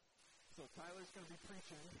So Tyler's going to be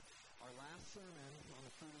preaching our last sermon on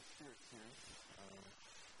the Fruit of the Spirit series.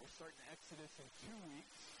 We're starting Exodus in 2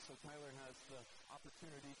 weeks, so Tyler has the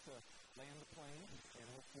opportunity to land the plane, and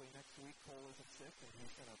hopefully next week Cole isn't sick, and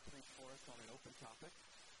he's going to preach for us on an open topic.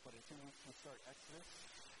 But in 2 weeks we start Exodus,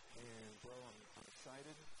 and bro, I'm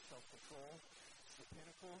excited. Self-control, it's the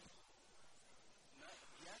pinnacle. Not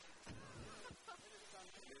yet. It is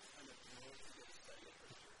something that's kind of more to get started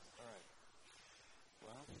for sure. All right.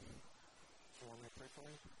 Well, you want me to pray for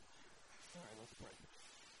you? All right, let's pray.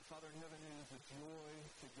 Father in heaven, it is a joy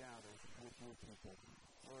to gather with your people.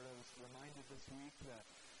 Lord, I was reminded this week that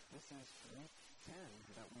this is week 10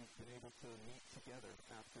 that we've been able to meet together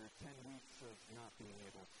after 10 weeks of not being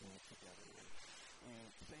able to meet together. And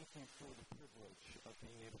we thank you for the privilege of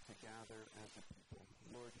being able to gather as a people.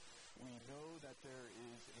 Lord, we know that there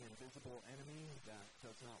is an invisible enemy that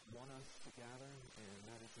does not want us to gather, and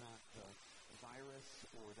that is not the virus,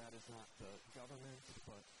 or that is not the government,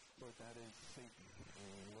 but Lord, that is Satan.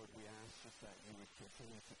 And Lord, we ask just that you would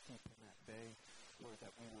continue to keep him at bay. Lord,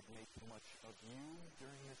 that we would make much of you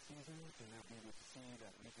during this season, and that we would see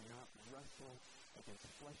that we do not wrestle against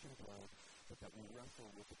flesh and blood, but that we wrestle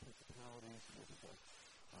with the principalities, with the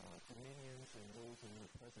dominions, and those in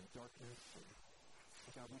the present darkness. And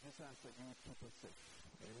God, we just ask that you would keep us safe.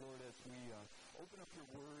 And Lord, as we open up your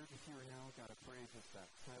word here now, God, I pray just that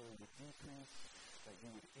Tyler would decrease, that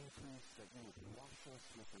you would increase, that you would wash us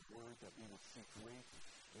with your word, that we would see great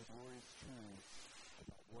and glorious truths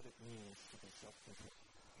about what it means to be self-controlled.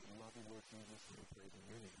 We love you, Lord Jesus, and we pray in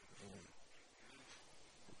your name. Amen.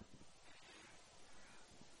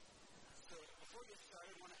 So before we get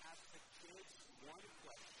started, I want to ask the kids one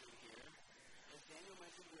question here. As Daniel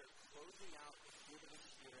mentioned, we are closing out the Fruit of the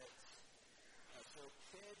Spirit. So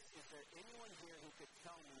kids, is there anyone here who could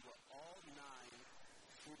tell me what all 9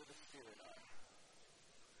 Fruit of the Spirit are?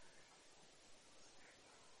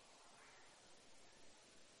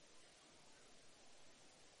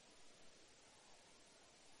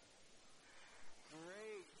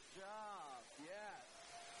 Great job. Yes.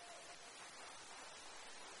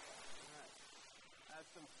 All right. I have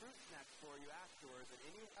some fruit snacks for you afterwards, and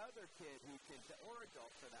any other kid who can, or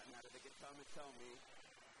adult for that matter, that can come and tell me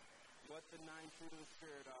what the 9 Fruit of the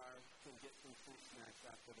Spirit are, can get some fruit snacks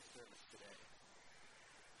after the service today.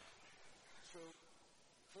 So,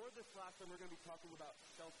 for this last one, we're going to be talking about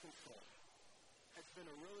self-control. It's been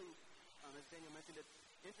a really, as Daniel mentioned, it's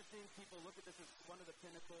interesting. People look at this as one of the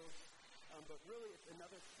pinnacles, but really it's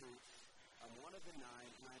another fruit, one of the 9,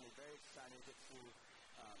 and I'm very excited to get to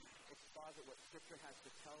exposit what Scripture has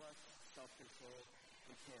to tell us self-control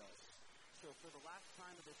entails. So for the last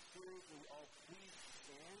time of this series, will you all please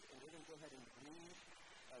stand, and we're going to go ahead and read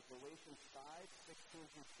Galatians 5:16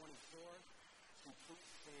 through 24. So please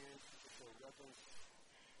stand to show reverence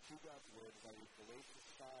to God's Word, by Galatians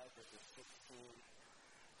 5, verses 16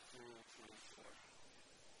 through 24.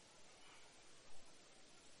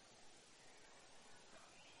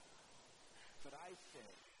 But I say,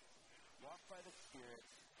 walk by the Spirit,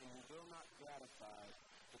 and you will not gratify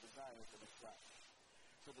the desires of the flesh.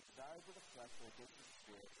 For the desires of the flesh are against the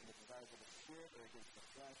Spirit, and the desires of the Spirit are against the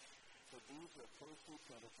flesh. For these are opposed to each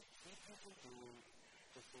other to keep you from doing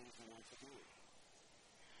the things you want to do.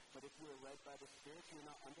 But if you are led by the Spirit, you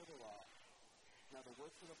are not under the law. Now the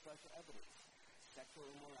works of the flesh are evident: sexual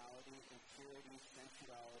immorality, impurity,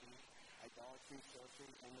 sensuality, idolatry,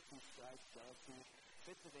 sorcery, enmity, strife, jealousy,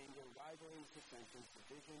 fits of anger, rivalries, dissensions,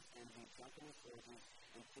 divisions, envy, drunkenness, orgies,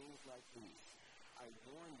 and things like these. I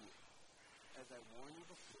warn you, as I warned you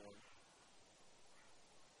before,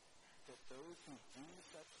 that those who do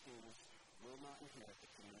such things will not inherit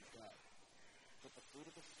the kingdom of God. But the fruit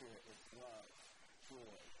of the Spirit is love,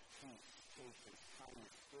 joy, peace, patience,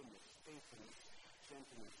 kindness, goodness, faithfulness,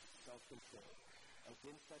 gentleness, self-control.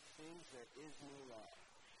 Against such things there is no law.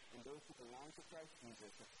 And those who belong to Christ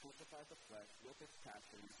Jesus have crucified the flesh with its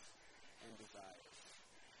passions and desires.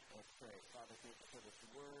 Let's pray. Father, thank you for this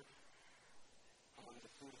word on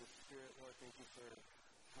the fruit of the Spirit. Lord, thank you for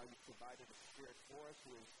how you provided the Spirit for us,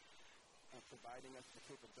 who is providing us the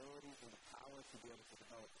capabilities and the power to be able to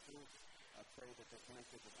develop fruit. I pray that this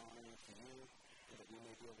message is honoring to you, and that we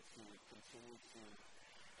may be able to continue to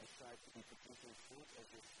strive to be producing fruit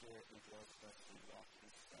as your Spirit indwells us and walk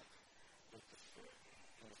in step with the Spirit.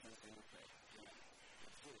 In the sense that we pray. Amen.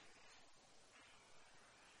 Let's do it.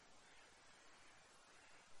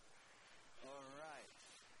 All right.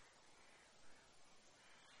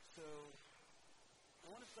 So, I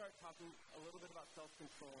want to start talking a little bit about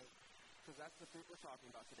self-control, because that's the fruit we're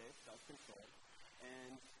talking about today, self-control,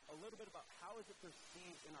 and a little bit about how is it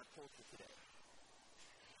perceived in our culture today.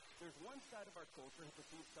 There's one side of our culture who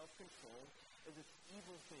perceives self-control as this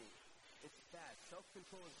evil thing. It's bad.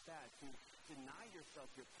 Self-control is bad. To deny yourself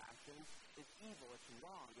your passions is evil. It's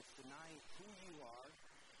wrong. It's denying who you are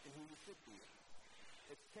and who you should be.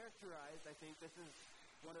 It's characterized, I think, this is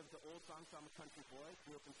one of the old songs. I'm a country boy,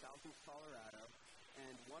 grew up in southeast Colorado,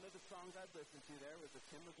 and one of the songs I'd listened to there was the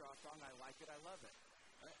Tim McGraw song, I Like It, I Love It.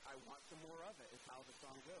 Right? I want some more of it is how the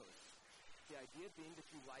song goes. The idea being that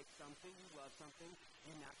you like something, you love something,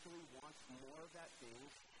 you naturally want more of that thing,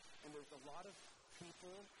 and there's a lot of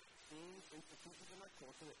people, things, institutions in our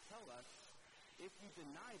culture that tell us if you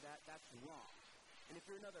deny that, that's wrong. And if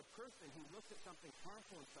you're another person who looks at something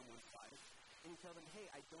harmful in someone's life, and you tell them, hey,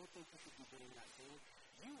 I don't think you should be doing that thing,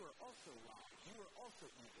 you are also wrong. You are also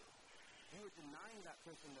evil. You are denying that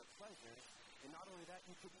person their pleasures, and not only that,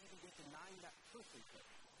 you could even be denying that personhood,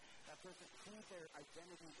 that person who their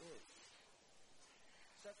identity is.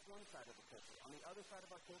 So that's one side of the culture. On the other side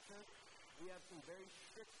of our culture, we have some very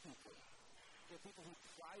strict people. We have people who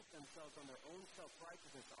pride themselves on their own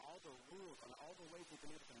self-righteousness, on all the rules, on all the ways they've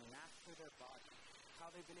been able to master their body,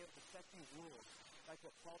 how they've been able to set these rules, like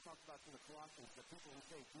what Paul talks about to the Colossians, the people who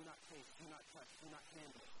say, do not taste, do not touch, do not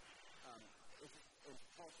handle. As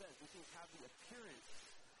Paul says, these things have the appearance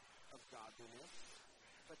of godliness,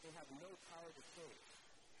 but they have no power to save.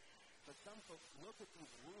 But some folks look at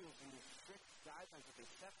these rules and these strict guidelines that they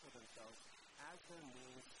set for themselves as their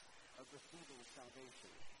means of receiving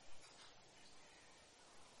salvation.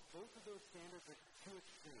 Both of those standards are two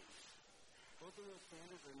extremes. Both of those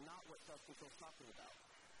standards are not what self-control is talking about.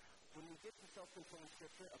 When we get to self-control in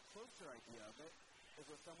Scripture, a closer idea of it is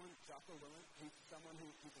with someone, Jocko Willink, who's someone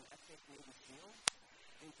who's an ex-Navy SEAL,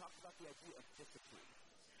 and he talks about the idea of discipline.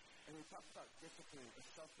 And he talks about discipline as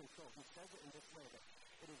self-control. He says it in this way, that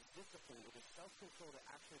it is discipline, it is self-control that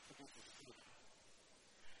actually produces freedom.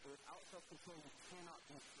 But without self-control, you cannot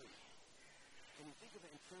be free. And you think of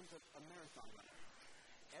it in terms of a marathon runner.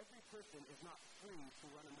 Every person is not free to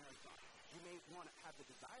run a marathon. You may want to have the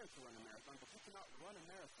desire to run a marathon, but you cannot run a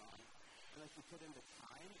marathon unless you put in the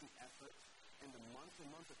time, the effort, and the months and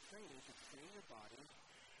months of training to train your body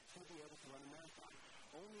to be able to run a marathon.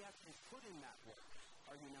 Only after you put in that work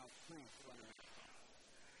are you now free to run a marathon.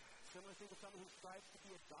 Similar thing with someone who strives to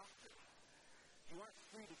be a doctor. You aren't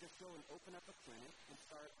free to just go and open up a clinic and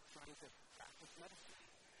start trying to practice medicine.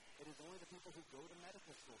 It is only the people who go to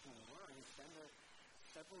medical school, who learn, who spend their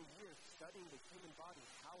several years studying the human body,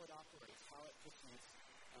 how it operates, how it proceeds,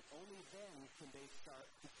 and only then can they start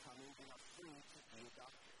becoming free to be a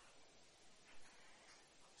doctor.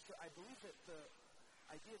 So I believe that the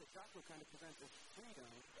idea that Jocko kind of presents as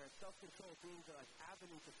freedom, or self-control being the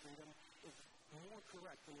avenue to freedom, is more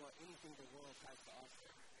correct than what anything the world has to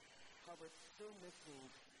offer. However, it's still missing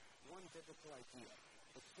one biblical idea.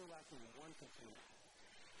 It's still lacking one component.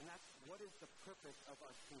 And that's, what is the purpose of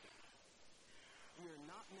our freedom? We are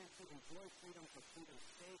not meant to enjoy freedom for freedom's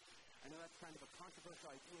sake. I know that's kind of a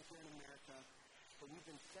controversial idea here in America, but we've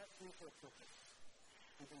been set free for a purpose.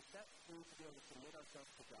 We've been set free to be able to submit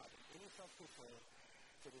ourselves to God. And any self-control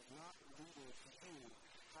that is not leading to you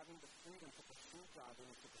having the freedom to pursue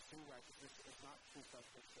godliness, to pursue righteousness, is not true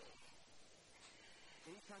self-control.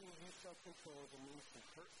 Anytime you use self-control as a means to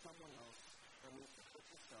hurt someone else, or a means to hurt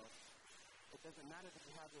yourself, it doesn't matter that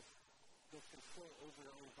you have this control over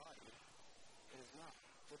your own body. It is not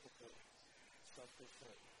biblical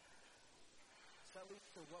self-control. So that leads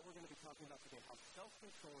to what we're going to be talking about today, how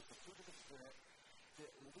self-control is the fruit of the Spirit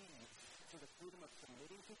that leads to the freedom of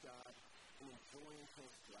submitting to God and enjoying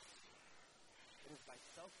His blessing. It is by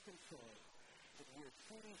self-control that we are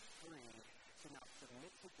truly free to now submit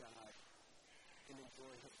to God and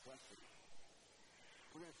enjoy His blessing.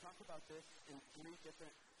 We're going to talk about this in three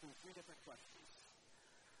different questions.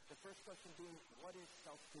 The first question being, what is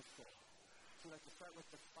self-control? So we'd like to start with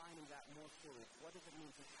defining that more fully. What does it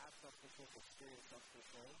mean to have self-control, to experience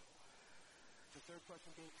self-control? The third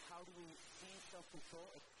question being, how do we see self-control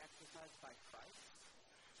as exercised by Christ?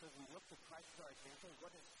 So as we look to Christ as our example,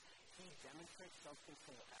 what does He demonstrate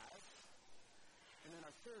self-control as? And then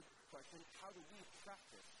our third question, how do we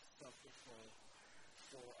practice self-control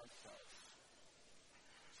for ourselves?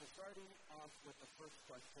 So starting off with the first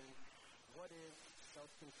question, what is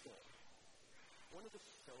self-control? One of the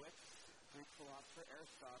Stoics, Greek philosopher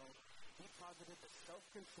Aristotle, he posited that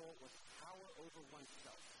self-control was power over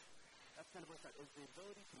oneself. That's kind of what it is, the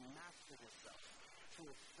ability to master yourself, to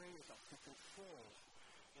restrain yourself, to control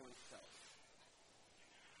oneself.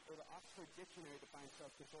 Or the Oxford Dictionary defines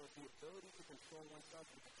self-control as the ability to control oneself,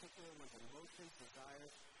 in particular one's emotions,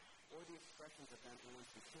 desires, or the expressions of them in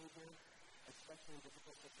one's behavior, especially in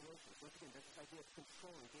difficult situations. Once again, there's this idea of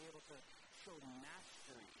controlling, being able to show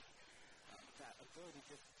mastery that ability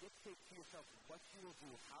to dictate to yourself what you will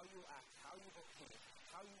do, how you will act, how you will think,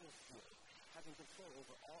 how you will feel. Having control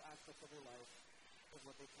over all aspects of your life is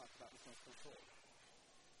what they talk about in self-control.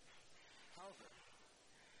 However,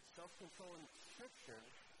 self-control in Scripture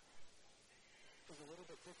is a little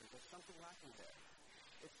bit different. There's something lacking there.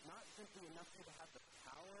 It's not simply enough for you to have the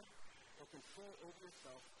power or control over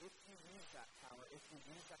yourself if you use that power, if you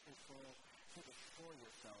use that control to destroy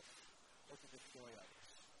yourself or to destroy others.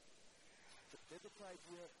 The biblical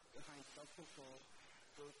idea behind self-control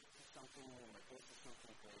goes to something more, goes to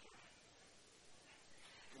something greater.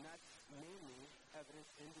 And that's mainly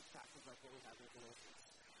evidenced in these passages like what we have in Galatians.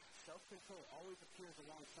 Self-control always appears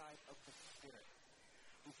alongside of the Spirit.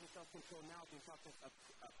 We see self-control now being talked as a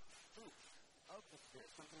fruit of the Spirit,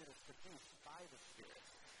 something that is produced by the Spirit.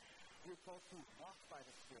 We are called to walk by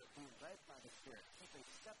the Spirit, be led by the Spirit, keep in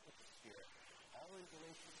step with the Spirit, all in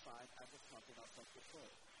Galatians 5 as it's talking about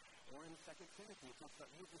self-control. Or in 2 Timothy, it talks about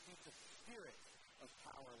you receive the Spirit of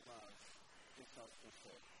power, love, and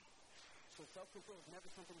self-control. So self-control is never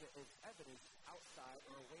something that is evidenced outside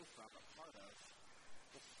or away from, a part of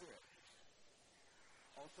the Spirit.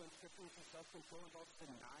 Also in Scripture, we see self-control involves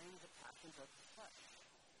denying the passions of the flesh.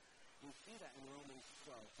 We see that in Romans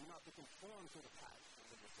 12. Do not be conformed to the passions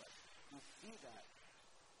of the flesh. We see that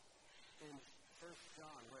in 1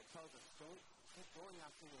 John, where it tells us, don't keep going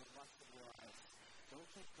after the lust of your eyes. Don't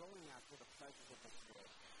keep going after the pleasures of this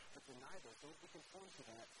world. But deny this. Don't be conformed to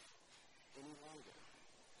that any longer.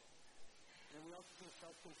 And we also see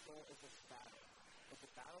self-control as this battle. It's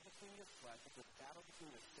a battle between your flesh. It's a battle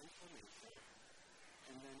between your sinful nature.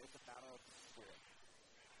 And then it's a battle of the Spirit.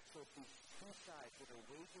 So it's these two sides that are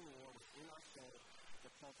waging war within our soul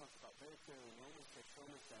that Paul talks about very clearly in Romans 6,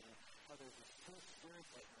 Romans 7, how there's these two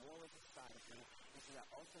spirits at war inside of him. We see that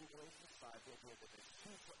also in Galatians 5, the idea that there's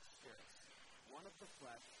two spirits. One of the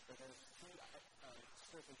flesh, or there's two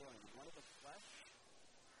spirits in going. One of the flesh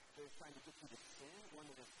that is trying to get you to sin, one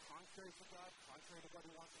that is contrary to God, contrary to what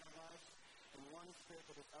he wants in our lives, and one spirit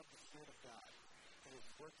that is of the Spirit of God, that is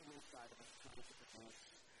working inside of us trying to produce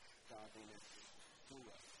godliness through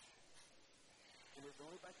us. And it's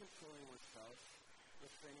only by controlling oneself,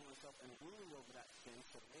 restraining oneself, and ruling over that sin,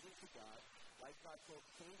 submitting to God, like God told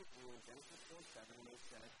Cain to do in Genesis 4:7, when he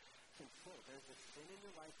said, control. There's a sin in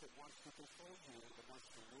your life that wants to control you, that wants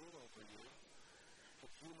to rule over you,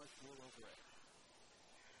 but you must rule over it.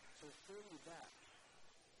 So it's clearly that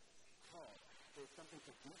call. There's something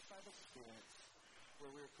produced by the Spirit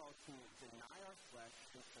where we're called to deny our flesh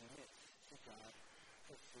and submit to God,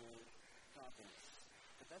 pursue godliness.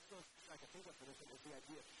 The best way I can think of for this is the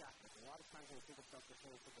idea of shackles. A lot of times when we think of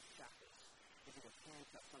self-control, we think of shackles. We think of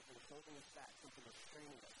handcuffs, something holding us back, something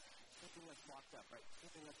restraining us, keeping us locked up, right?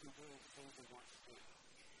 Keeping us from doing things we want to do.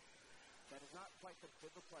 That is not quite the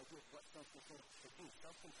biblical idea of what self-control should be.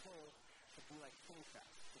 Self-control should be like train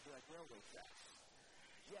tracks, should be like railway tracks.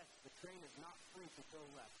 Yes, the train is not free to go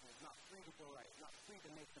left, and it's not free to go right, it's not free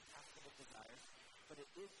to make the path of its desires, but it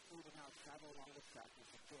is free to now travel along the track and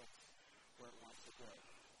to get where it wants to go.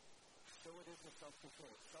 So it is with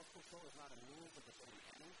self-control. Self-control is not a means of its own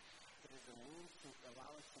end, but it is a means to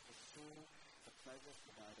allow us to pursue the pleasures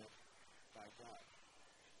provided by God.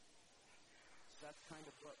 So that's kind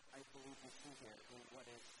of what I believe we see here in what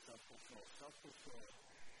is self-control. Self-control,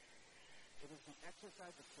 it is the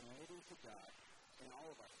exercise of submitting to God in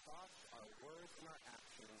all of our thoughts, our words, and our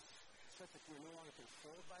actions, such that you are no longer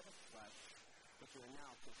controlled by the flesh, but you are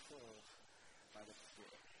now controlled by the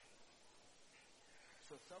Spirit.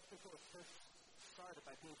 So self-control is first started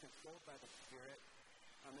by being controlled by the Spirit.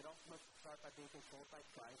 It also must start by being controlled by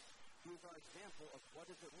Christ. He is our example of what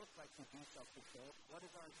does it look like to be self-controlled. What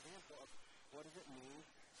is our example of what does it mean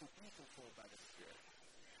to be controlled by the Spirit.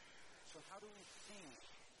 So how do we see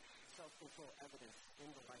self-control evidence in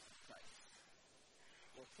the life of Christ?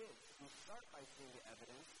 Well, kids, we start by seeing the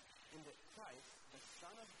evidence in that Christ, the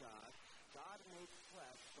Son of God, God made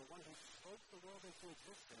flesh, the one who spoke the world into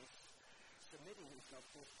existence, submitting himself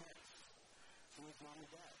to his parents, to his mom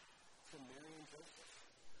and dad, to Mary and Joseph.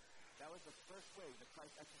 That was the first way that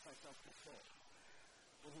Christ exercised self-control,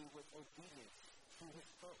 when he was obedient to his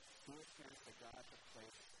folks, to his parents that God had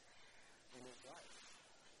placed in his life.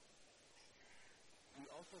 We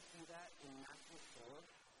also see that in Matthew 4,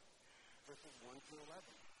 verses 1 to 11.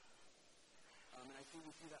 And I think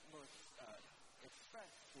we see that most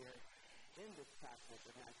expressed here in this passage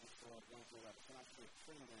of Matthew 4, 1 to 11. So I'm actually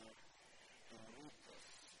turn there and read this.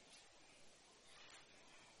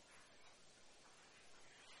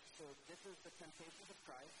 So this is the temptations of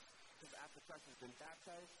Christ, because after Christ has been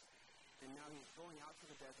baptized, and now he's going out to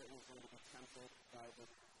the desert and he's going to be tempted by the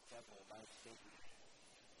devil, by Satan.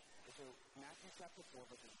 So Matthew chapter 4,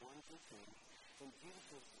 verses 1 through 10, when Jesus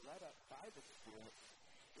was led up by the Spirit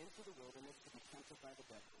into the wilderness to be tempted by the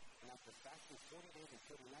devil. And after fasting 40 days and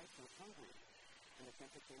 40 nights, he was hungry. And the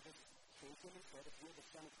tempter came to him and said, "If you are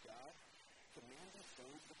the Son of God, command these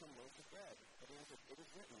stones to become loaves of bread." But he answered, "It is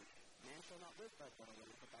written, man shall not live by bread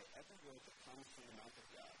alone, but by every word that comes from the mouth of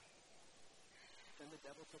God." Then the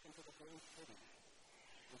devil took him to the holy city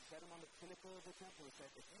and set him on the pinnacle of the temple and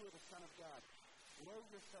said, "If you are the Son of God, throw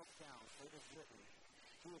yourself down, for it is written,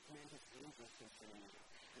 he will command his angels concerning you,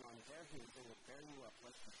 and on their hands they will bear you up,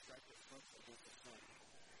 lest you strike your foot against a stone."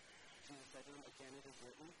 Jesus said to him, "Again it is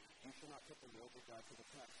written, you shall not put the Lord your God to the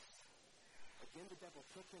test." Again the devil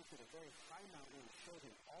took him to the very high mountain and showed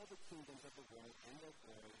him all the kingdoms of the world and their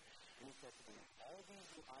glory, and he said to him, "All these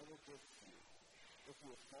I will give to you, if you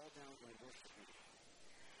will fall down and worship me."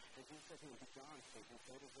 And Jesus said to him, "Begone, Satan,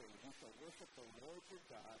 for it is written, you shall worship the Lord your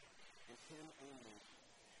God, and him only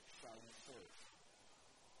shall you serve."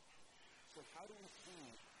 So how do we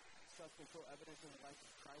see self-control evidence in the life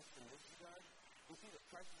of Christ in this regard? We see that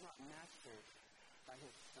Christ was not mastered by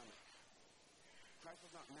his stomach. Christ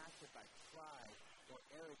was not mastered by pride or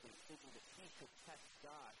arrogance, thinking that he could test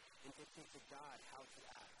God and dictate to God how to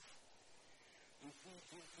act. We see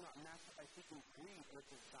Jesus was not mastered by seeking greed or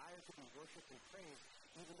desire to be worshipped and praised,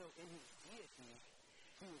 even though in his deity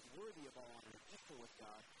he was worthy of all honor, equal with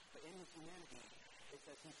God. But in his humanity, it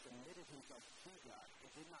says he submitted himself to God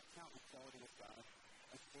and did not count equality with God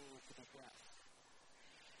a thing to be grasped.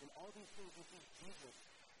 In all these things, we see Jesus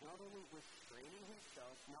not only restraining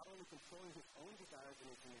himself, not only controlling his own desires and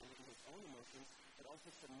his humanity, his own emotions, but also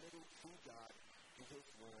submitting to God and his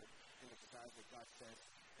word and the desires that God says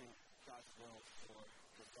and God's will for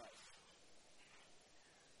his life.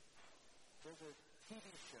 There's a TV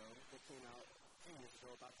show that came out a few years ago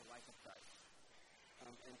about the life of Christ.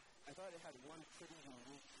 And I thought it had one pretty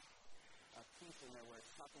unique piece in there where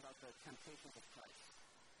it's talking about the temptations of Christ.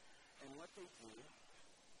 And what they do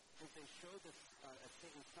is they show this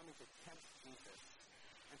Satan coming to tempt Jesus,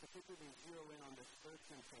 and particularly they zero in on this third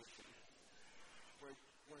temptation,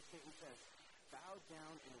 where Satan says, "Bow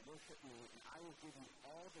down and worship me, and I will give you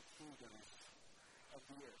all the kingdoms of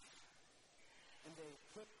the earth." And they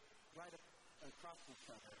put right across each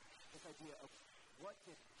other this idea of what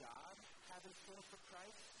did God have in store for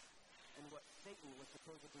Christ, and what Satan was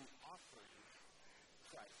supposedly offering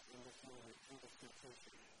Christ in this moment, in this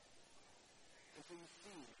temptation. And so you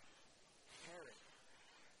see Herod,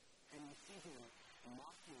 and you see him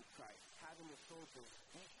mocking Christ, having the soldiers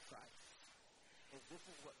beat Christ. And this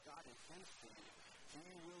is what God intends for you. Do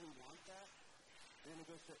you really want that? And then he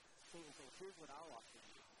goes to Satan saying, "Here's what I'll offer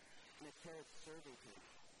you." And it's Herod serving him.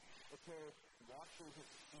 It's Herod washing his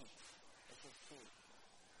feet as his king.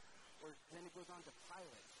 Or then it goes on to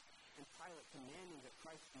Pilate, and Pilate commanding that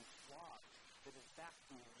Christ be flogged, that his back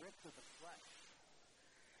be ripped of the flesh.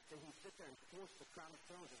 That he sit there and force the crown of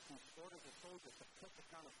thorns as he orders the soldiers to put the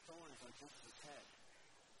crown of thorns on Jesus' head.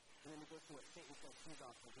 And then he goes to what Satan says he's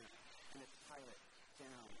offering him. And it's Pilate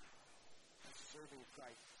down, serving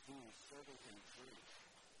Christ food, serving him drink.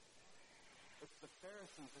 It's the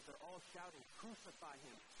Pharisees as they're all shouting, "Crucify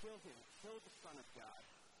him, kill the Son of God."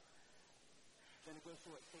 Then it goes to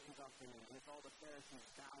what Satan's offering him, and it's all the Pharisees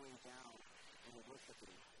bowing down and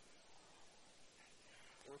worshiping.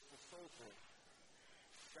 Or it's the soldier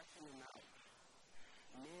stretching him out,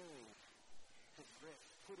 nailing his wrist,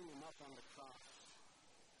 putting him up on the cross.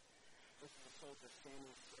 This is a soldier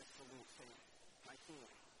standing at salute saying, "My king,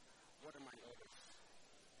 what are my orders?"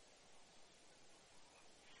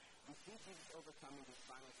 We see Jesus overcoming these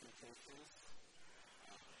final temptations,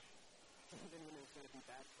 even when it was going to be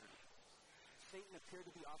bad for him. Satan appeared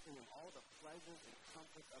to be offering him all the pleasures and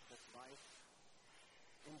comforts of this life,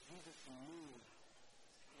 and Jesus knew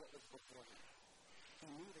what was before him. He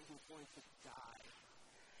knew that he was going to die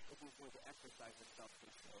if he was going to exercise his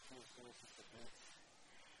self-control, if he was going to submit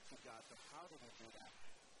to God. So how did he do that?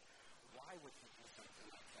 Why would he do something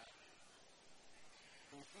like that?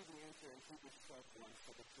 And we see the answer in Hebrews 12:1.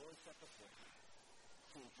 "For the joy set before him,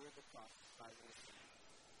 he endured the cross, despising the shame."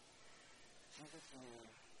 Jesus knew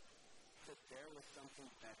that there was something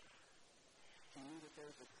better. He knew that there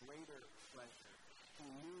was a greater pleasure. He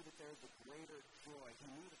knew that there was a greater joy. He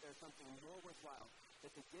knew that there was something more worthwhile,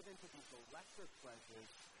 that to give into these lesser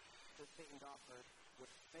pleasures that Satan offered would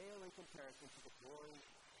fail in comparison to the glory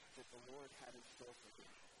that the Lord had in store for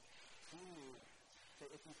him. He knew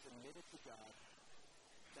that if he submitted to God,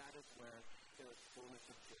 that is where there was fullness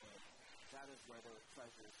of joy. That is where there was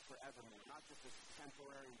pleasures forevermore. Not just this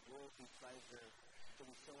temporary, worldly pleasure that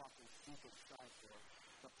we so often seek and strive for,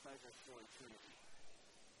 but pleasures for eternity.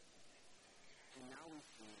 And now we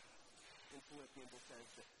see in Philippians, it says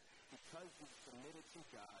that because he submitted to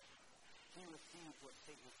God, he received what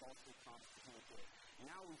Satan falsely promised he would get.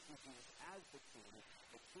 Now we see Jesus as the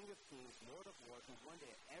King of kings, Lord of lords, and one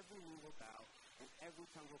day every knee will bow and every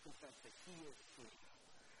tongue will confess that he is king.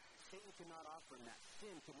 Satan could not offer him that.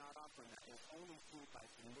 Sin could not offer him that. It was only through by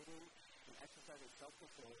submitting and exercising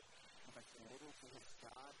self-control and by submitting to his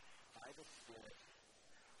God by the Spirit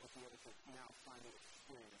was he able to now finally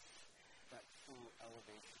experience that true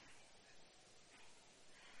elevation.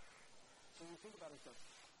 So when you think about ourselves,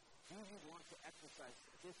 do you want to exercise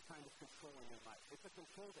this kind of control in your life? It's a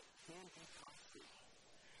control that can be costly.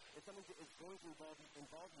 It's something that is going to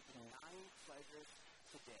involve you denying pleasures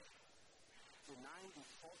today. Denying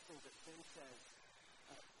these false things that sin says,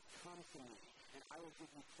 come to me, and I will give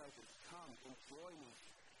you pleasures. Come, enjoy me,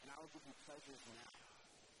 and I will give you pleasures now.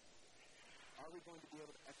 Are we going to be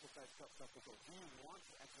able to exercise self-control? Do you want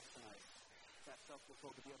to exercise that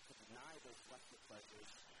self-control to be able to deny those lesser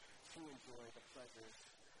pleasures to enjoy the pleasures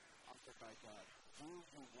offered by God? Do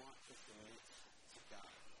you want to submit to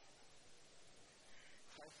God?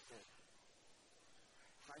 Christ did.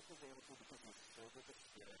 Christ was able to because he was filled with the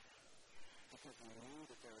Spirit, because he knew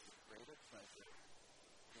that there was a greater pleasure,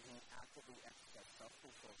 and he actively exercised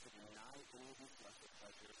self-control to deny any of these lesser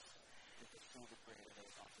pleasures and pursue the greater that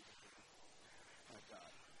is offered to him by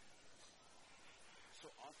God. So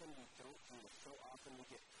often we don't do this. So often we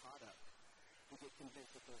get caught up. We get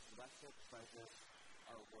convinced that those lesser pleasures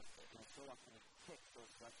are worth it. And so often we pick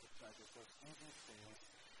those lesser pleasures, those easy things,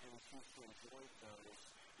 and we choose to enjoy those,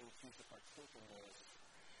 and we choose to partake in those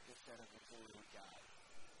instead of enjoying God.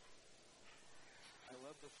 I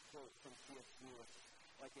love this quote from C.S. Lewis.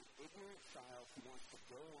 Like an ignorant child who wants to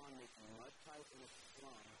go on making mud pies in a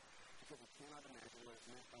slum because he cannot imagine what is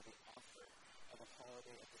meant by the offer of a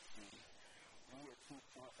holiday at the sea, we are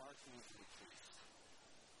far too easily pleased.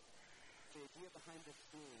 The idea behind this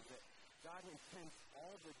being that God intends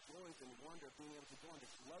all the joys and wonder of being able to go on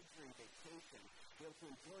this luxury vacation, be able to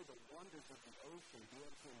enjoy the wonders of the ocean, be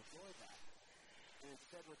able to enjoy that. And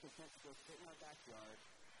instead we're content to go sit in our backyard,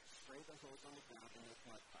 spray the hose on the ground, and make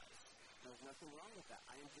mud pies. There was nothing wrong with that.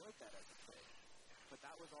 I enjoyed that as a kid. But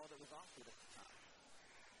that was all that was offered at the time.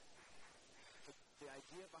 But the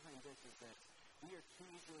idea behind this is that we are too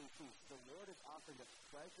easily pleased. The Lord has offered us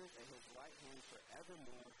pleasures at his right hand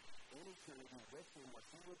forevermore in eternity with him, where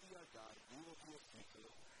he will be our God, we will be his people.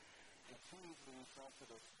 And too easily we fall for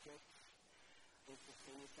those quick,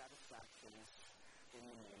 instantaneous satisfactions in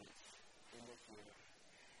the moment, in the here,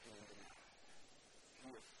 and in the now. We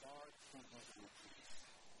are far too easily pleased.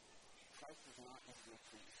 Christ is not easily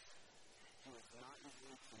pleased. He was not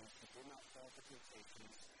easily pleased. He did not fall for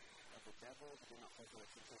temptations of the devil. He did not fall for the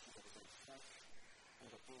temptations of his own flesh. And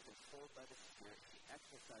but being controlled by the Spirit, he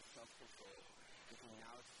exercised self-control, and he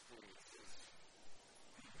now experiences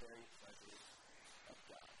the very pleasures of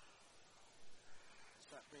God.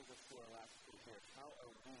 So that brings us to our last point here. How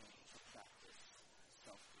are we to practice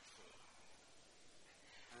self-control?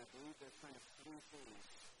 And I believe there's kind of three things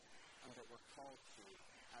that we're called to,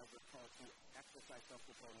 as we're called to exercise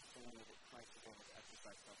self-control in the same way that Christ is able to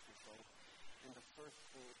exercise self-control. And the first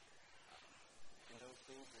thing, and those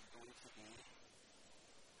things are going to be,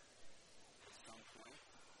 at some point,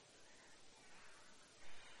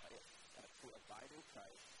 to abide in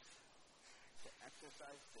Christ, to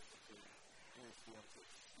exercise discipline, and to be able to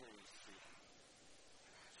experience freedom.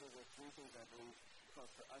 So there are three things I believe, because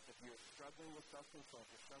for us, if you're struggling with self-control, if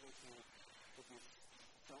you're struggling to, if you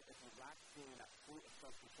lack seeing that fruit of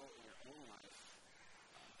self-control in your own life,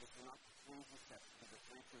 this will not be easy steps, because the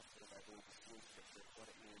three principles I believe is through Scripture, what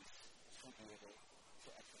it means to be able to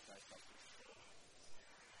exercise self-control.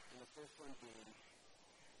 And the first one being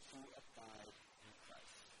to abide in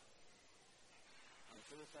Christ.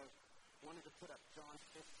 For this, I wanted to put up John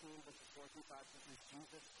 15, verses 4 through 5. This is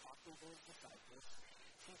Jesus talking to his disciples,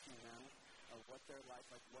 teaching them what they're like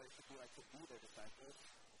what it should be like to be their disciples.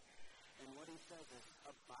 And what he says is,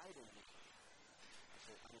 abide in me.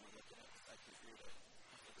 Actually, I'm going to look at it. I can read it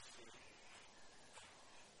after the screen.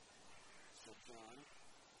 So John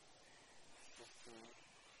 15.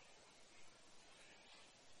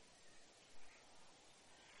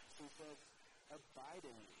 So he says, abide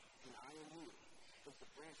in me, and I in you. Because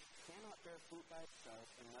the branch cannot bear fruit by itself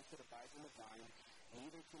unless it abides in the vine,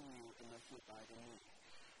 neither can you unless you abide in me.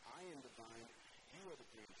 I am the vine, you are the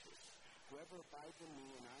branches. Whoever abides in me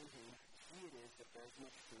and I in him, he it is that bears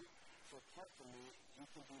much fruit. For apart from me, you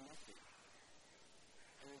can do nothing.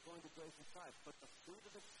 And then going to Galatians 5, but the fruit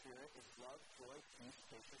of the Spirit is love, joy, peace,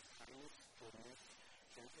 patience, kindness, goodness,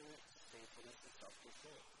 gentleness, faithfulness, and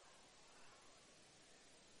self-control.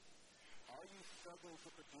 Are you struggling to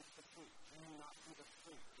produce the fruit? Do you not see the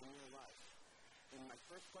fruit in your life? And my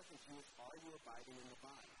first question to you is, are you abiding in the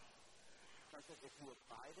vine? Christ says, if you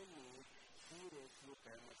abide in me, he it is who will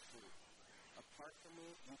bear much fruit. Apart from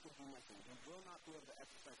me, you can do nothing. You will not be able to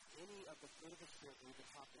exercise any of the fruit of the Spirit we've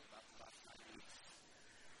been talking about the last 9 weeks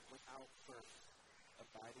without first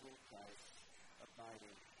abiding in Christ,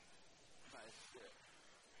 abiding by his Spirit.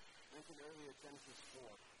 I mentioned earlier Genesis 4.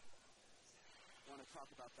 I want to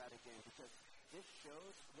talk about that again because this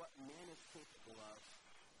shows what man is capable of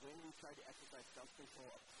when we try to exercise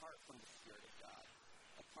self-control apart from the Spirit of God,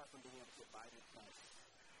 apart from being able to abide in Christ.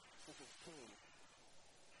 This is Cain,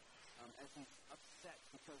 as he's upset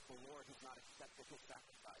because the Lord has not accepted his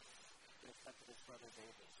sacrifice and accepted his brother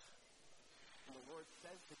Abel's. And the Lord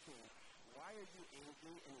says to Cain, why are you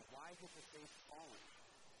angry and why has your face fallen?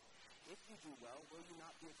 If you do well, will you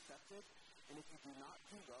not be accepted? And if you do not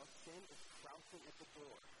do well, sin is crouching at the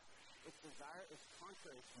door. Its desire is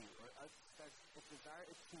contrary to you, or says its desire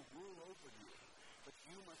is to rule over you, but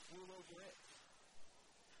you must rule over it.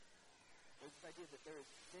 There's this idea that there is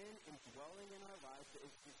sin indwelling in our lives that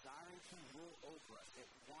is desiring to rule over us. It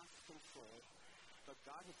wants control, but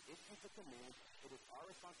God has issued the command. It is our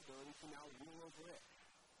responsibility to now rule over it.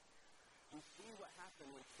 We see what happened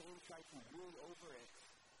when Cain tried to rule over it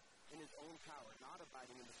in his own power, not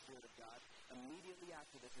abiding in the Spirit of God. Immediately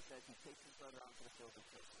after this, it says he takes his brother out to the field and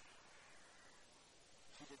kills him.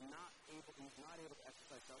 He's not able to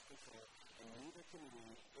exercise self-control, and neither can we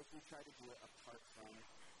if we try to do it apart from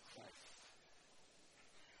Christ.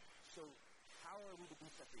 So how are we to be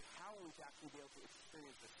set free? How are we to actually be able to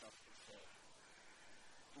experience this self-control?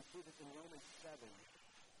 We see this in Romans 7,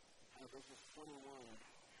 verses 21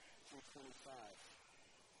 through 25.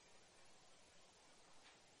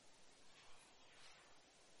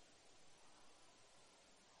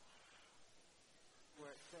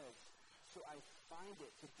 Where it says, so I find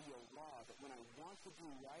it to be a law that when I want to do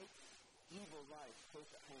right, evil lies close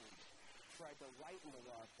at hand. For I delight in the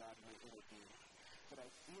law of God in my inner being. But I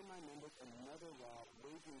see in my members another law,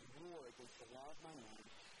 waging war against the law of my mind,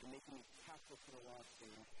 and making me captive to the law of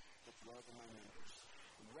sin that dwells in my members.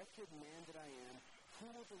 Wretched man that I am, who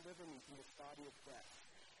will deliver me from this body of death?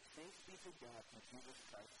 Thanks be to God through Jesus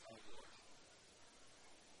Christ our Lord.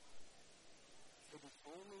 It is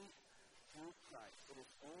only through Christ, it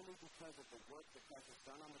is only because of the work that Christ has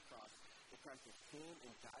done on the cross, that Christ has came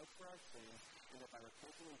and died for our sins, and that by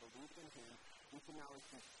repenting and believing in him, we can now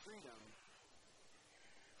receive freedom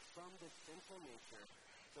from this sinful nature,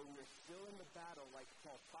 but we are still in the battle, like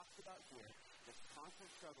Paul talks about here, this constant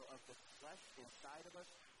struggle of the flesh inside of us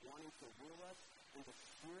wanting to rule us, and the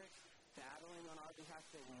Spirit battling on our behalf,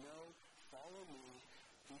 saying, no, follow me,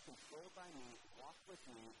 be controlled by me, walk with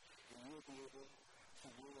me, and you will be able to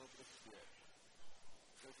rule over the Spirit.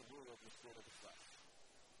 There's a rule over the spirit of the flesh.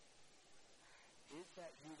 Is that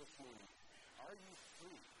you this morning? Are you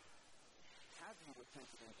free? Have you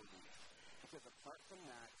repented and believed? Because apart from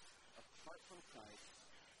that, apart from Christ,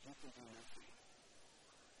 you can do nothing.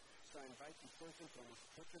 So I invite you first and foremost,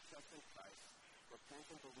 put your trust in Christ, repent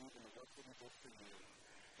and believe in the work that he did for you,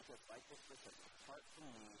 because like this verse says, apart from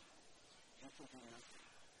me, you can do nothing.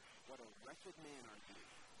 What a wretched man are you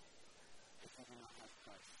if you do not have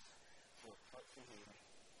Christ. So apart from him,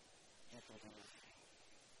 you can do nothing.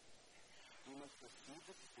 We must receive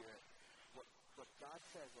the Spirit. What God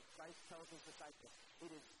says, what Christ tells his disciples, it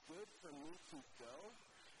is good for me to go,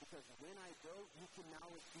 because when I go, you can now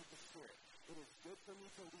receive the Spirit. It is good for me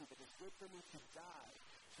to leave. It is good for me to die,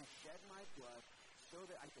 to shed my blood, so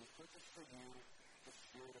that I can purchase for you the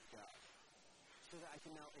Spirit of God. So that I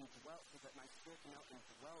can now indwell, so that my Spirit can now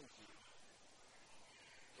indwell you.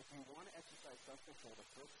 If you want to exercise self-control,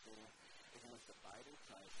 the first thing is you must abide in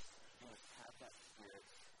Christ. You must have that Spirit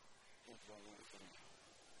indwelling within you.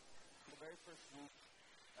 The very first week,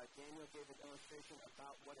 Daniel gave an illustration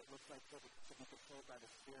about what it looks like to be controlled by the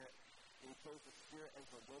Spirit. And he posed the Spirit as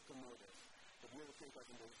the locomotive. If you're the same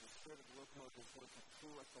person, the Spirit of the locomotive is going to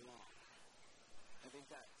pull us along. I think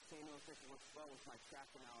that same illustration works well with my track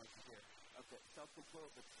analogy here, of the self-control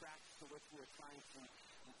of the tracks to which we are trying to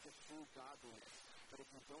pursue godliness. But if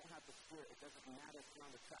you don't have the Spirit, it doesn't matter if you're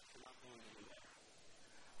on the tracks, you're not going anywhere.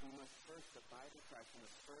 We must first abide in Christ. We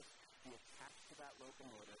must first be attached to that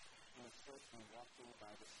locomotive. We must first be walking by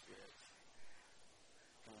the Spirit,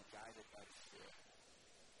 being guided by the Spirit.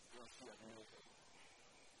 Or else you have no hope.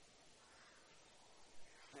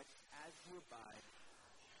 Next, as you abide,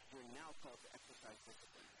 you're now called to exercise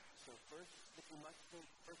discipline. So first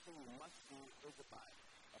thing you must do is abide.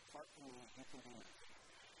 Apart from me, you can do nothing.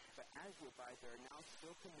 But as you abide, there are now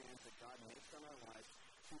still commands that God makes on our lives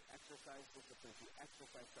to exercise discipline, to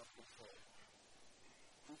exercise self-control.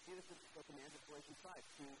 We see this in the commands of Galatians 5,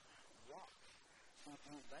 to walk, to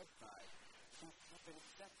be led by, to keep in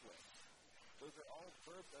step with. Those are all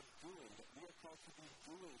verbs of doing, that we are called to be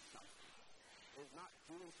doing something. It is not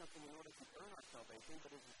doing something in order to earn our salvation,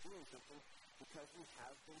 but it is doing something because we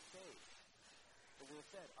have been saved. As I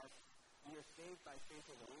said, we are saved by faith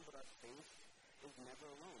alone, but our faith is never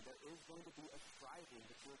alone. There is going to be a striving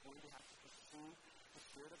that you're going to have to pursue the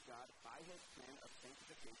Spirit of God by His plan of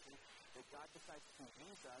sanctification, that God decides to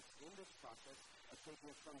use us in this process of taking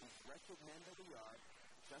us from these wretched men that we are,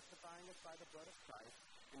 justifying us by the blood of Christ,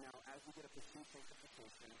 and now as we get to pursue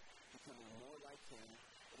sanctification, becoming more like Him,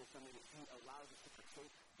 it is something that He allows us to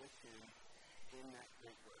partake with Him in that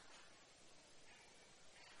great work.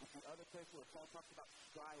 We see other places where Paul talks about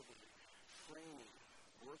striving, training,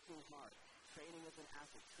 working hard, training as an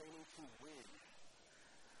athlete, training to win,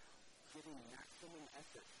 giving maximum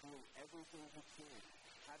effort, doing everything you can,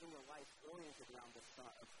 having a life oriented around this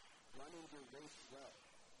thought of running your race well.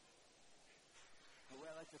 The way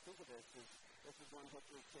I like to think of this is one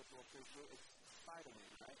hopefully kids will appreciate, is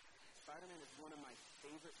Spider-Man, right? Spider-Man is one of my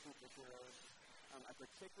favorite superheroes. I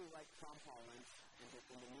particularly like Tom Holland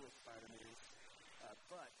in the newest Spider-Man,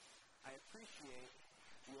 but I appreciate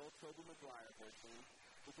the old Tobey Maguire version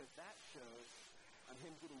because that shows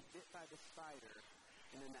him getting bit by the spider,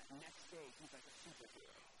 and then that next day he's like a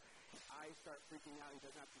superhero. His eyes start freaking out. He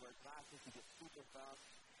doesn't have to wear glasses. He gets super buff.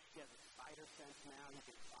 He has a spider sense now. He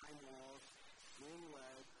can climb walls, swing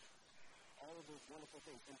legs, all of those wonderful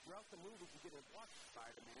things. And throughout the movie, you get to watch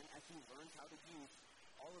Spider-Man as he learns how to use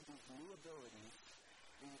all of these new abilities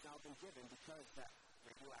that he's now been given because that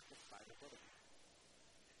radioactive spider bit him.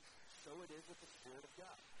 So it is with the Spirit of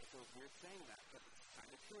God. It feels weird saying that, but it's kind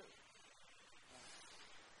of true.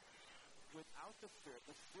 Without the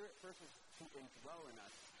Spirit first is to indwell in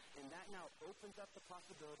us, and that now opens up the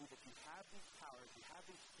possibility that you have these powers, you have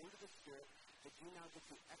these fruit of the Spirit that you now get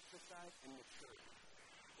to exercise and mature.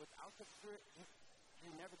 Without the Spirit,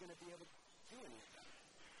 you're never going to be able to do any of that.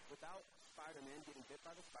 Without Spider-Man getting bit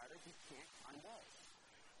by the spider, he can't climb walls.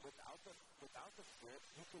 Without the Spirit,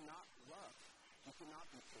 you cannot love. You cannot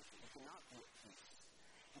be patient. You cannot be at peace.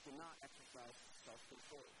 You cannot exercise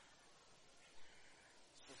self-control.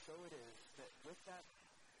 So it is that with that,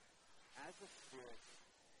 as the Spirit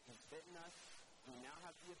has bitten us, we now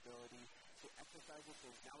have the ability to exercise these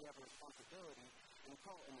things. Now we have a responsibility, and we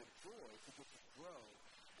call it a joy to get to grow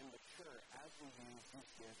and mature as we use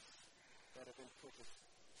these gifts that have been purchased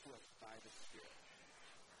to us by the Spirit.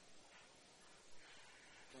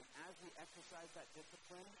 And as we exercise that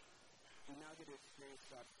discipline, we now get to experience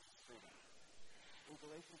God's freedom. In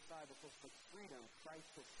Galatians 5, it says, "For freedom, Christ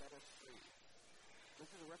has set us free." This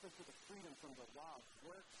is a reference to the freedom from the law of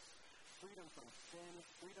works, freedom from sin,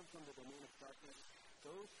 freedom from the domain of darkness.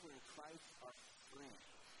 Those who are in Christ are free.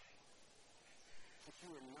 But you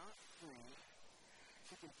are not free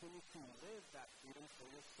to continue to live that freedom for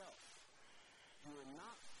yourself. You are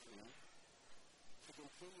not free to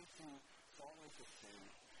continue to fall into sin.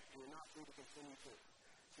 You are not free to continue to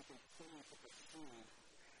pursue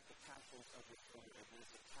the passions of your soul,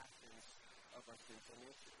 the passions of our sinful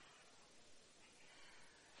nature.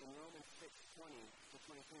 In Romans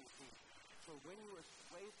 6:20-23, we see, "For when you were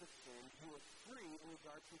slaves of sin, you were free in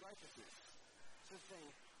regard to righteousness." So it's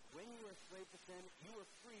saying, when you were slaves to sin, you were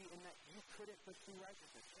free in that you couldn't pursue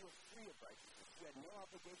righteousness. You were free of righteousness. You had no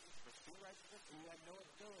obligation to pursue righteousness, and you had no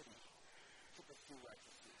ability to pursue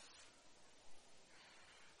righteousness.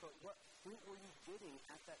 But what fruit were you getting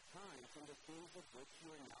at that time from the things of which you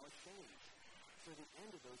are now ashamed? For the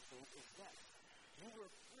end of those things is death. You were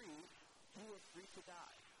free to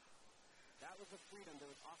die. That was a freedom that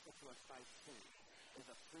was offered to us by sin. It was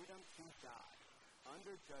a freedom to die,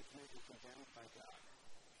 under judgment and condemned by God.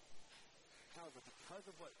 However, because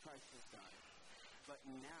of what Christ has done, but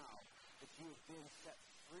now that you have been set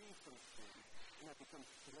free from sin and have become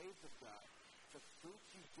slaves of God, the fruit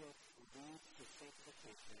you get leads to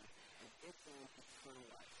sanctification, and it earns eternal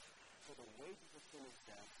life. For the wages of sin is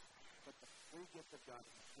death, but the free gift of God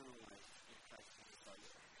is eternal life in Christ Jesus our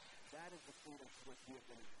Lord. That is the freedom to which we have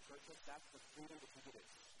been purchased. That's the freedom that you get to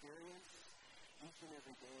experience each and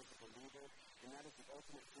every day as a believer, and that is the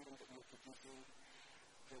ultimate freedom that we are producing,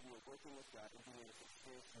 that we are working with God and being able to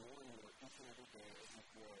experience more and more each and every day as we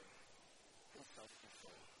grow in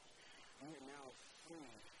self-control. We are now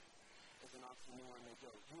free, as an oxymoron may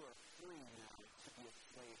go. You are free now to be a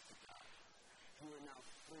slave to God. You are now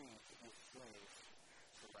free to be a slave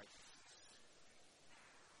to righteousness.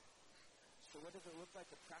 So what does it look like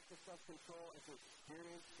to practice self-control and to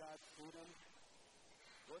experience God's freedom?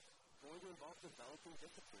 Well, let's going to involve developing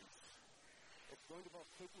disciplines. It's going to involve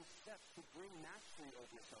taking steps to bring mastery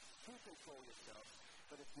over yourself, to control yourself.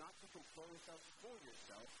 But it's not to control yourself for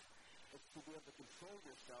yourself. It's to be able to control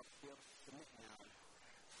yourself, to be able to submit now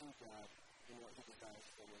to God in what He desires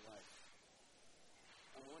for your life.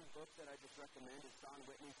 And one book that I just recommend is Don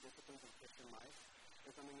Whitney's Disciplines of Christian Life.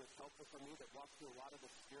 It's something that's helpful for me that walks through a lot of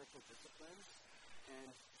the spiritual disciplines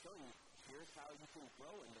and showing you, here's how you can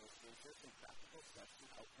grow in those things. Here's some practical steps to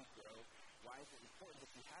help you grow. Why is it important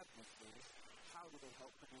that you have these things? How do they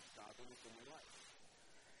help produce godliness in your life?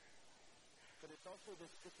 But it's also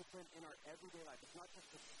this discipline in our everyday life. It's not just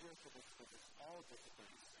the spiritual disciplines, it's all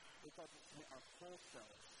disciplines. It calls us to commit our whole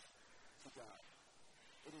selves to God.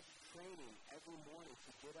 It is training every morning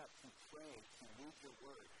to get up, to pray, to read your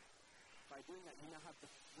word. By doing that, you now have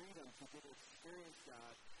the freedom to get to experience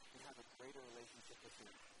God and have a greater relationship with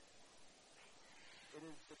Him. It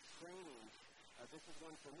is the training, this is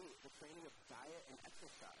one for me, the training of diet and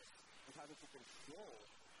exercise, of having to control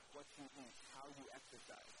what you eat, how you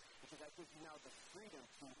exercise. Because that gives you now the freedom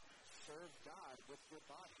to serve God with your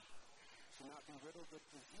body, to not be riddled with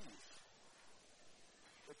disease.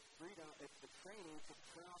 It's freedom, it's the training to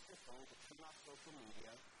turn off your phone, to turn off social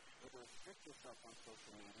media, or to restrict yourself on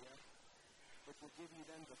social media, which will give you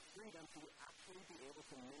then the freedom to actually be able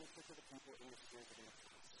to minister to the people in your spheres of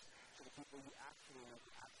influence, to the people you actually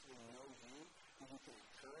know you, who you can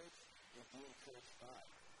encourage and be encouraged by.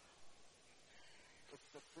 It's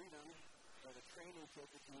the freedom or the training kit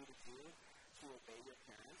that you need to do to obey your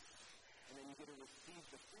parents, and then you get to receive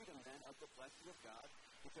the freedom then of the blessing of God,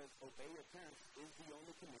 because obey your parents is the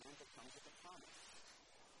only command that comes with a promise.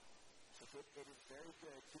 So it is very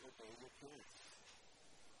good to obey your parents.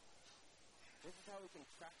 This is how we can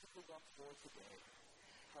practically walk forward today.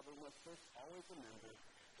 How we must first always remember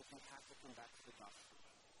that we have to come back to the gospel.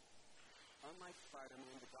 Unlike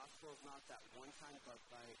Spider-Man, the gospel is not that one-time bug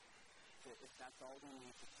bite. If that's all we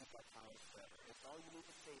need to keep our powers forever. It's all you need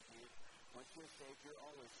to save you. Once you're saved, you're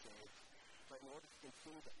always saved. But in order to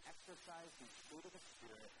continue to exercise the fruit of the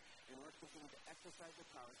Spirit, in order to continue to exercise your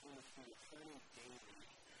powers, we must be returning daily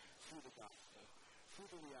to the gospel, to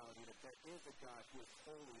the reality that there is a God who is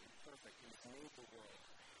holy and perfect and has made the world,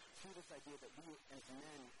 to this idea that we as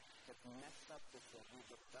men have messed up this world,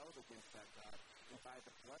 we've rebelled against that God, and by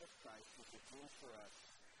the blood of Christ, who's redeemed for us,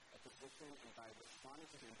 a position, and by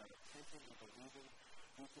responding to Him, by repenting and believing,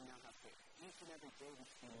 we can now have faith. Each and every day we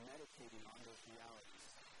should be meditating on those realities,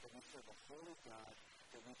 that we serve a holy God,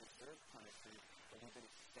 that we deserve punishment, that we've been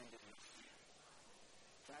extended mercy.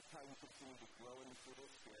 That's how you continue to grow in the fruit of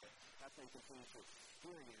the Spirit. That's how you continue to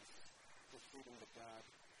experience the freedom that God,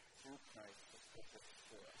 through Christ, has purposed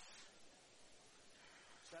for us.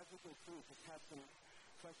 So as we conclude, just have some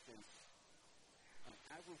questions.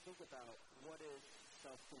 As we think about what is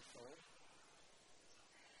self-control,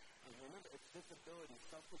 and remember, it's this ability,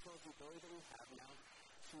 self-control is the ability that we have now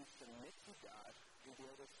to submit to God and be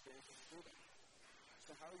able to experience His freedom.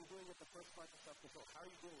 So how are you doing with the first part of self-control? How are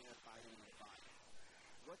you doing in abiding in the body?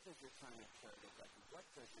 What does your time in prayer look like? What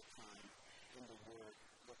does your time in the Word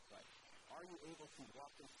look like? Are you able to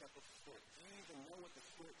walk in step with the Spirit? Do you even know what the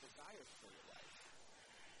Spirit desires for your life?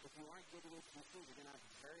 If you aren't getting into these things, you're going to have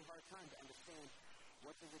a very hard time to understand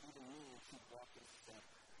what does it even mean to walk in step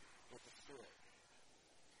with the Spirit.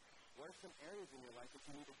 What are some areas in your life that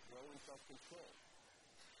you need to grow in self-control?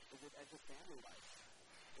 Is it as a family life?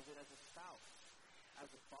 Is it as a spouse? As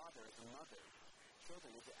a father? As a mother?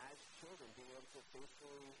 Children? Is it as children being able to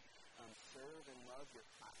faithfully serve and love your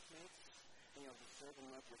classmates? Being able to serve and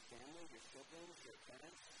love your family, your siblings, your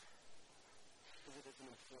parents? Is it as an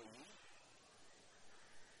employee?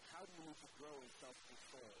 How do you need to grow in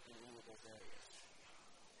self-control in any of those areas?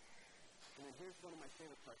 And then here's one of my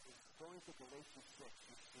favorite parts. Is going to Galatians 6,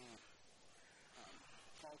 you see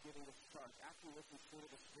Paul giving this charge. After you listen to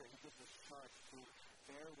the Spirit, he gives this charge to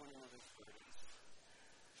bear one another's burdens.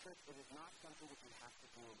 Church, it is not something that you have to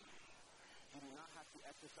do alone. You do not have to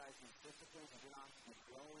exercise these disciplines. You do not have to be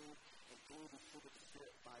growing and doing the fruit of the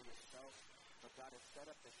Spirit by yourself. But God has set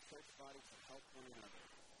up this church body to help one another.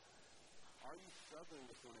 Are you struggling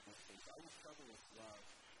with one of these things? Are you struggling with love,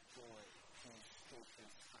 joy, peace,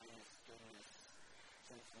 patience, kindness, goodness,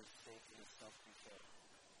 gentleness, faithfulness, self-control?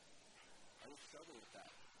 Are you struggling with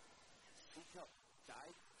that? Seek help.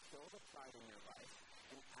 Kill the pride in your life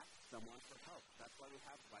and ask someone for help. That's why we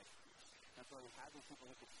have life groups. That's why we have these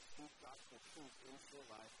people who can speak gospel truth into your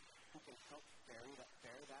life, who can help bear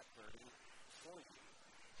that burden for you.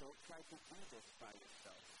 Don't try to do this by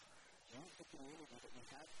yourself. Use the community that we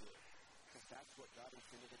have here, because that's what God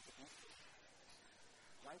intended it to be for.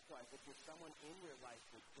 Likewise, if there's someone in your life,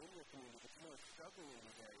 in your community, that you know is struggling in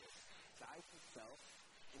these areas, die to self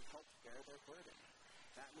and help bear their burden.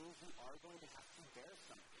 That means you are going to have to bear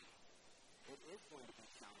something. It is going to be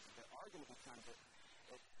challenging. There are going to be times that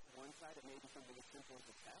at one side it may be something as simple as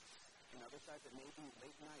a text, another side it may be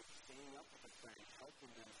late night, staying up with a friend,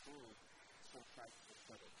 helping them through some crisis or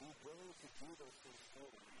struggle. Be willing to do those things for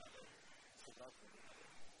one another, to love one another.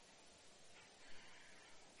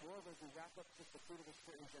 Moreover, as we wrap up just the fruit of the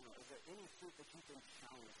Spirit in general, is there any fruit that you've been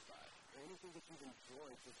challenged by, or anything that you've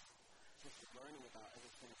enjoyed just learning about as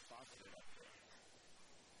it's been fostered up there?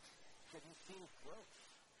 Have you seen growth?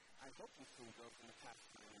 I hope you've seen growth in the past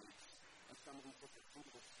 9 weeks of some of these different fruit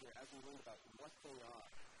of the Spirit as we learned about what they are.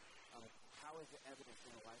 How is it evidenced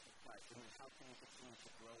in the life of Christ? And how can you continue to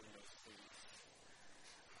grow in those things?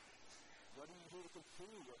 What do you need to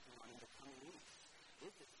continue working on in the coming weeks?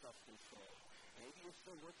 Is it self-control? Maybe you're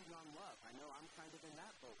still working on love. I know I'm kind of in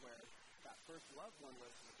that boat where that first love one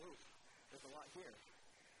was, there's a lot here.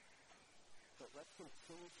 But let's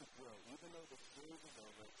continue to grow. Even though the series is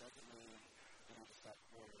over, it doesn't mean we need to stop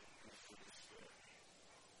order in the fruit of the Spirit.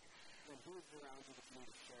 Then who is around you that you need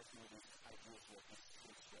to share some of these ideas with, these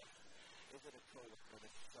truths with? Is it a coworker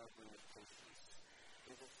that's struggling with patience?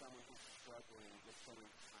 Is it someone who's struggling with showing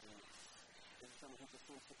kindness? Is it someone who just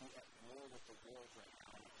seems to be at war with the world right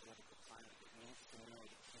now in the political climate that needs to know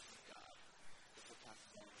the peace of God that surpasses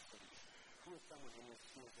all understanding? Who is someone in your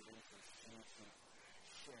spheres of influence that you need to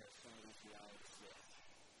share some of these realities with?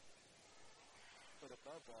 But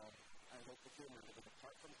above all, I hope that you remember that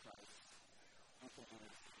apart from Christ, you can do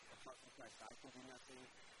nothing. Apart from Christ, I can do nothing.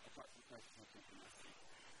 Apart from Christ, you can do nothing.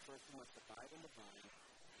 First, we must abide in the vine.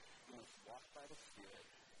 We must walk by the Spirit.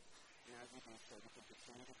 And as we do so, we can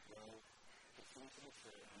continue to grow, continue to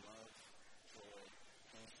mature in love, joy,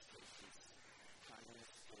 peace, patience, kindness,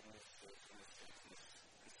 goodness, faithfulness, gentleness,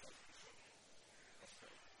 and self-control. Let's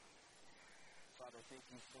pray. Father, thank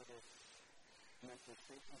you for this message.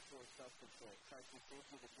 Thank you for self-control. Christ, we thank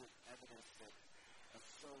you that you've evidenced it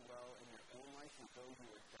so well in your own life, who though you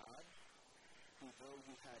were God, who though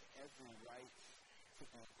you had every right to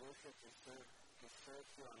be worshipped and served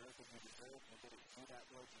here on earth as you deserved, you didn't do that,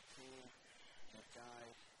 Lord. You came, you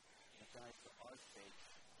died for our sake.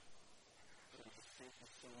 Lord, we just thank you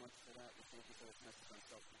so much for that. We thank you for this message on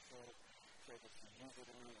self-control. Pray that you use it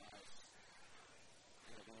in our lives,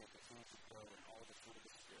 and that we may continue to grow in all the fruit of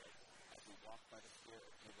the Spirit as we walk by the Spirit,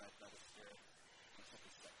 be led by the Spirit, and take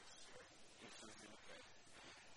a step with the Spirit. In Jesus' name we pray.